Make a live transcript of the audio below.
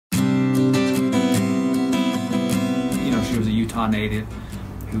Canton native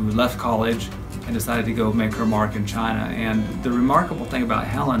who left college and decided to go make her mark in China. And the remarkable thing about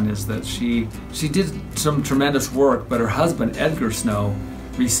Helen is that she did some tremendous work, but her husband, Edgar Snow,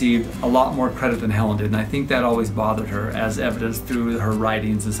 received a lot more credit than Helen did, and I think that always bothered her, as evidenced through her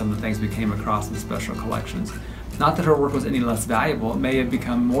writings and some of the things we came across in special collections. Not that her work was any less valuable, it may have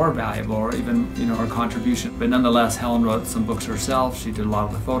become more valuable, or even, her contribution, but nonetheless, Helen wrote some books herself. She did a lot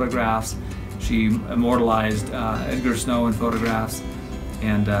of the photographs. She immortalized Edgar Snow in photographs,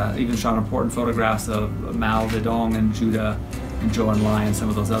 and even shot important photographs of Mao Zedong and Judah and Zhou and Lai and some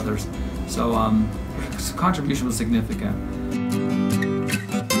of those others. So her contribution was significant.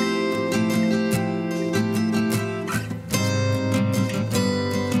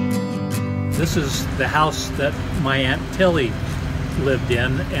 This is the house that my Aunt Tilly lived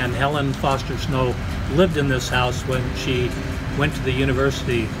in, and Helen Foster Snow lived in this house when she went to the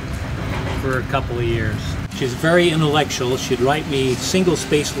university for a couple of years. She's very intellectual. She'd write me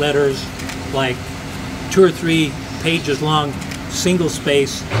single-space letters, like 2 or 3 pages long,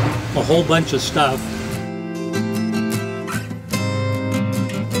 single-space, a whole bunch of stuff.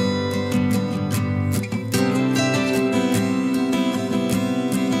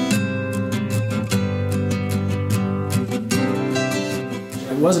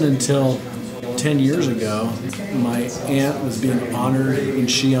 It wasn't until 10 years ago my aunt was being honored in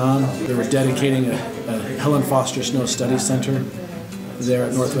Xi'an. They were dedicating a Helen Foster Snow Study Center there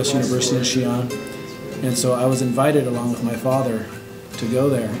at Northwest University in Xi'an. And so I was invited along with my father to go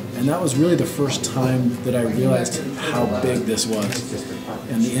there. And that was really the first time that I realized how big this was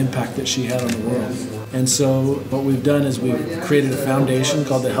and the impact that she had on the world. And so what we've done is we've created a foundation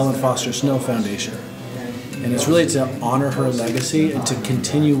called the Helen Foster Snow Foundation. And it's really to honor her legacy and to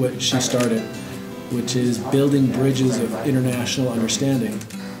continue what she started, which is building bridges of international understanding.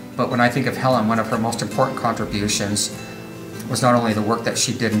 But when I think of Helen, one of her most important contributions was not only the work that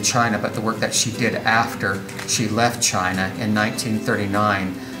she did in China, but the work that she did after she left China in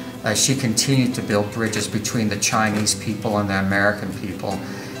 1939. She continued to build bridges between the Chinese people and the American people.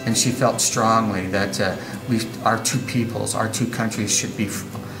 And she felt strongly that our two peoples, our two countries should be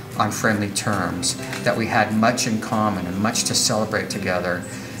on friendly terms, that we had much in common and much to celebrate together.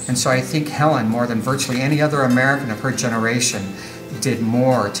 And so I think Helen, more than virtually any other American of her generation, did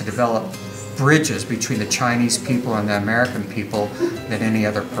more to develop bridges between the Chinese people and the American people than any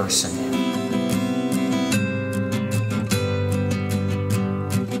other person.